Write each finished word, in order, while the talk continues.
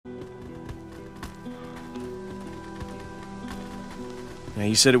Now,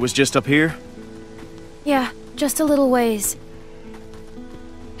 you said it was just up here? Yeah, just a little ways.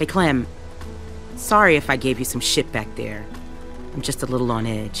 Hey, Clem. Sorry if I gave you some shit back there. I'm just a little on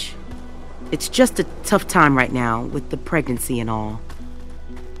edge. It's just a tough time right now with the pregnancy and all.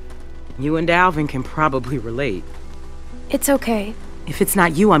 You and Alvin can probably relate. It's okay. If it's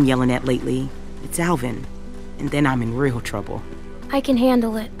not you I'm yelling at lately, it's Alvin. And then I'm in real trouble. I can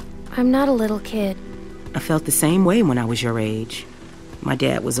handle it. I'm not a little kid. I felt the same way when I was your age. My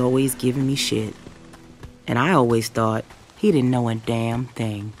dad was always giving me shit. And I always thought he didn't know a damn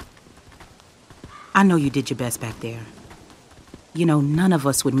thing. I know you did your best back there. You know, none of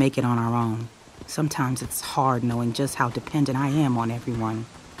us would make it on our own. Sometimes it's hard knowing just how dependent I am on everyone.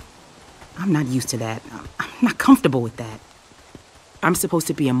 I'm not used to that. I'm not comfortable with that. I'm supposed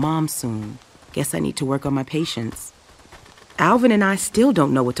to be a mom soon. Guess I need to work on my patience. Alvin and I still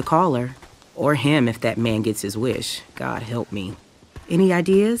don't know what to call her. Or him if that man gets his wish. God help me. Any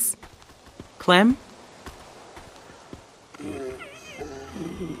ideas? Clem?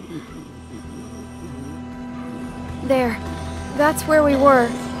 There. That's where we were.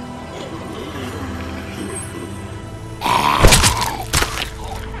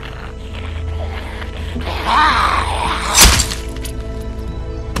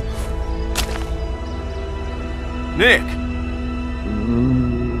 Nick!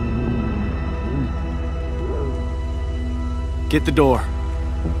 Get the door.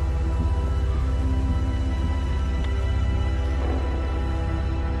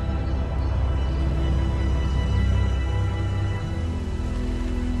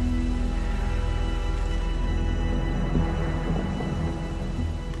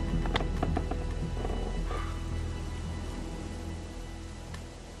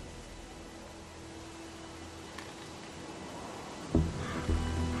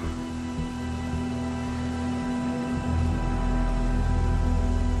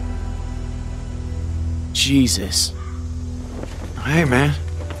 Jesus. Hey, man.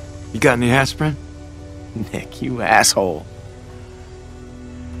 You got any aspirin? Nick, you asshole.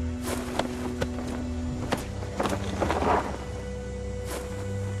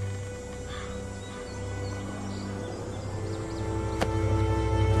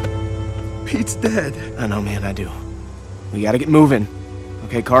 Pete's dead. I know, man, I do. We gotta get moving.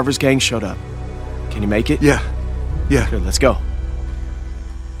 Okay, Carver's gang showed up. Can you make it? Yeah. Good, let's go.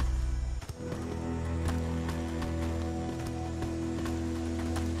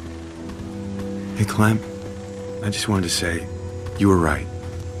 Hey, Clem. I just wanted to say, you were right.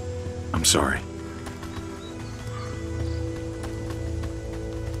 I'm sorry.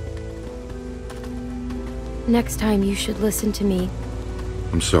 Next time you should listen to me.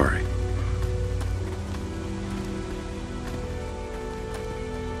 I'm sorry.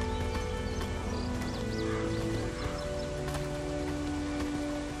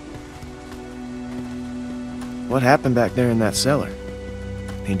 What happened back there in that cellar?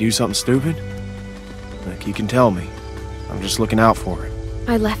 Did he do something stupid? Look, you can tell me. I'm just looking out for him.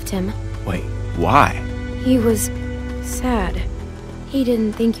 I left him. Wait, why? He was sad. He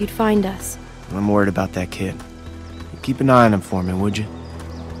didn't think you'd find us. I'm worried about that kid. Keep an eye on him for me, would you?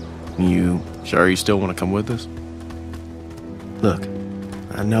 You sure you still want to come with us? Look,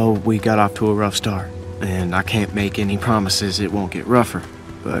 I know we got off to a rough start, and I can't make any promises it won't get rougher,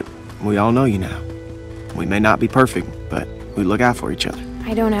 but we all know you now. We may not be perfect, but we look out for each other.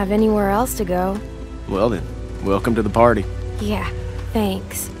 I don't have anywhere else to go. Well then, welcome to the party. Yeah,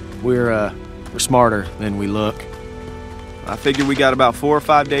 thanks. We're smarter than we look. I figure we got about 4 or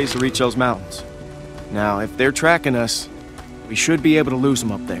 5 days to reach those mountains. Now, if they're tracking us, we should be able to lose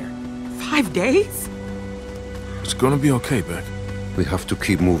them up there. 5 days? It's gonna be okay, Beck. We have to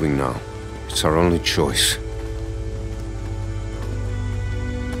keep moving now. It's our only choice.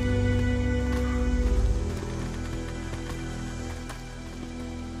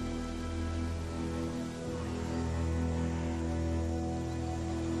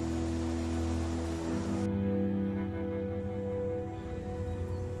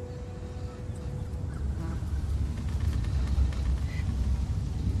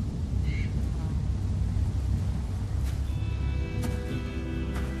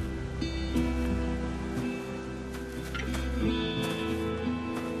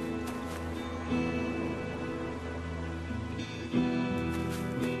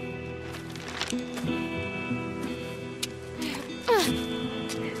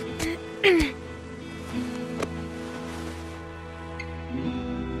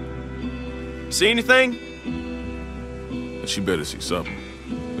 See anything? But she better see something.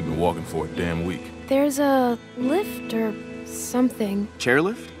 We've been walking for a damn week. There's a lift or something.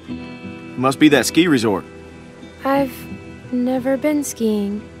 Chairlift? Must be that ski resort. I've Never been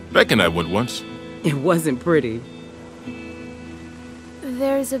skiing. Beck and I went once. It wasn't pretty.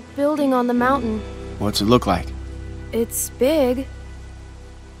 There's a building on the mountain. What's it look like? It's big.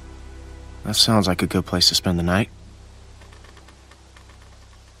 That sounds like a good place to spend the night.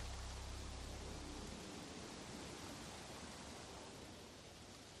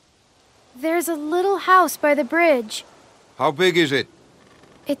 There's a little house by the bridge. How big is it?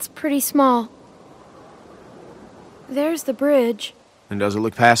 It's pretty small. There's the bridge. And does it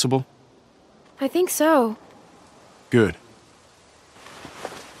look passable? I think so. Good.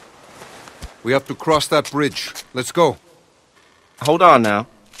 We have to cross that bridge. Let's go. Hold on now.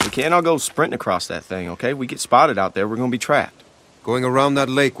 We can't all go sprinting across that thing, okay? We get spotted out there, we're gonna be trapped. Going around that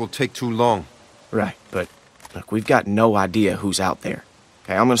lake will take too long. Right, but look, we've got no idea who's out there.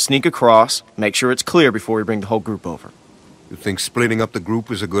 Okay, I'm gonna sneak across, make sure it's clear before we bring the whole group over. You think splitting up the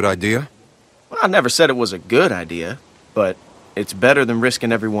group is a good idea? Well, I never said it was a good idea, but it's better than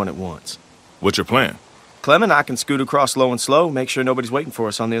risking everyone at once. What's your plan? Clem and I can scoot across low and slow, make sure nobody's waiting for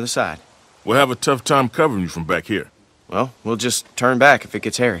us on the other side. We'll have a tough time covering you from back here. Well, we'll just turn back if it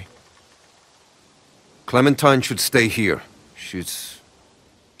gets hairy. Clementine should stay here. She's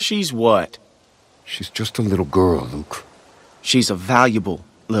what? She's just a little girl, Luke. She's a valuable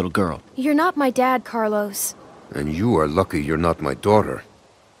little girl. You're not my dad, Carlos. And you are lucky you're not my daughter.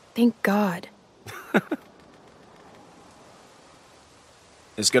 Thank God.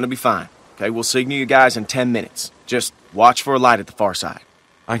 It's gonna be fine. Okay, we'll signal you guys in 10 minutes. Just watch for a light at the far side.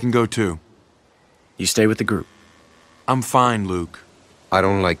 I can go too. You stay with the group. I'm fine, Luke. I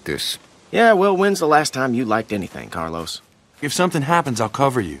don't like this. Yeah, well, when's the last time you liked anything, Carlos? If something happens, I'll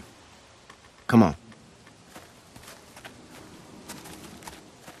cover you. Come on.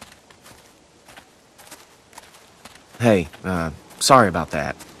 Hey, sorry about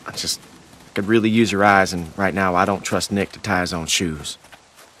that. I could really use your eyes, and right now I don't trust Nick to tie his own shoes.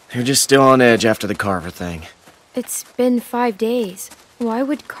 They're just still on edge after the Carver thing. It's been 5 days. Why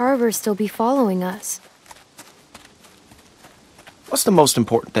would Carver still be following us? What's the most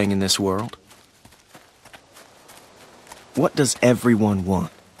important thing in this world? What does everyone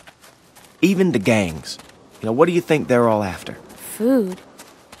want? Even the gangs. You know, what do you think they're all after? Food.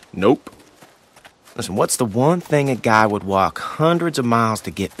 Nope. Listen, what's the one thing a guy would walk hundreds of miles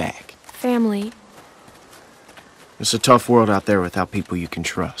to get back? Family. It's a tough world out there without people you can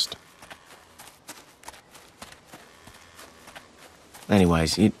trust.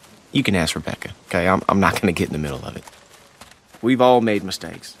 Anyways, you can ask Rebecca, okay? I'm not gonna get in the middle of it. We've all made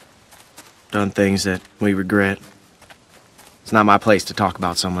mistakes. Done things that we regret. It's not my place to talk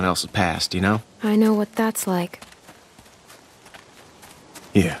about someone else's past, you know? I know what that's like.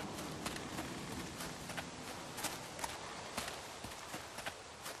 Yeah.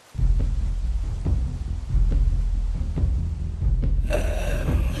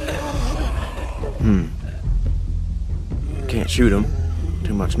 Can't shoot them.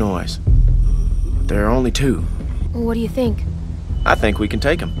 Too much noise. But there are only 2. What do you think? I think we can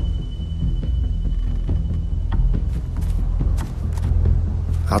take them.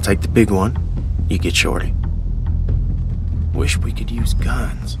 I'll take the big one. You get Shorty. Wish we could use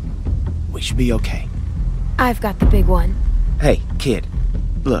guns. We should be okay. I've got the big one. Hey, kid.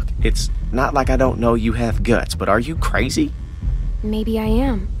 Look, it's not like I don't know you have guts, but are you crazy? Maybe I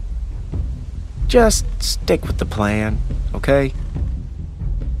am. Just stick with the plan, okay?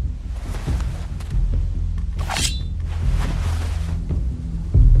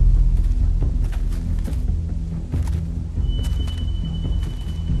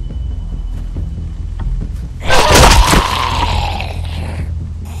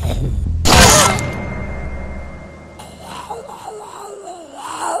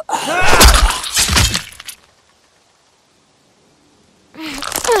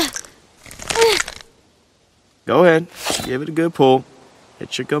 Go ahead. Give it a good pull.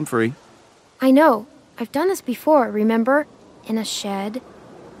 It should come free. I know. I've done this before, remember? In a shed.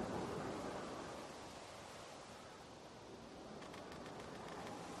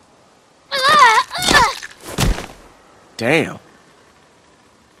 Damn.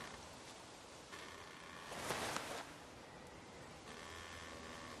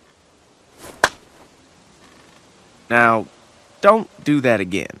 Now, don't do that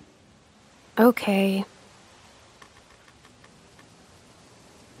again. Okay.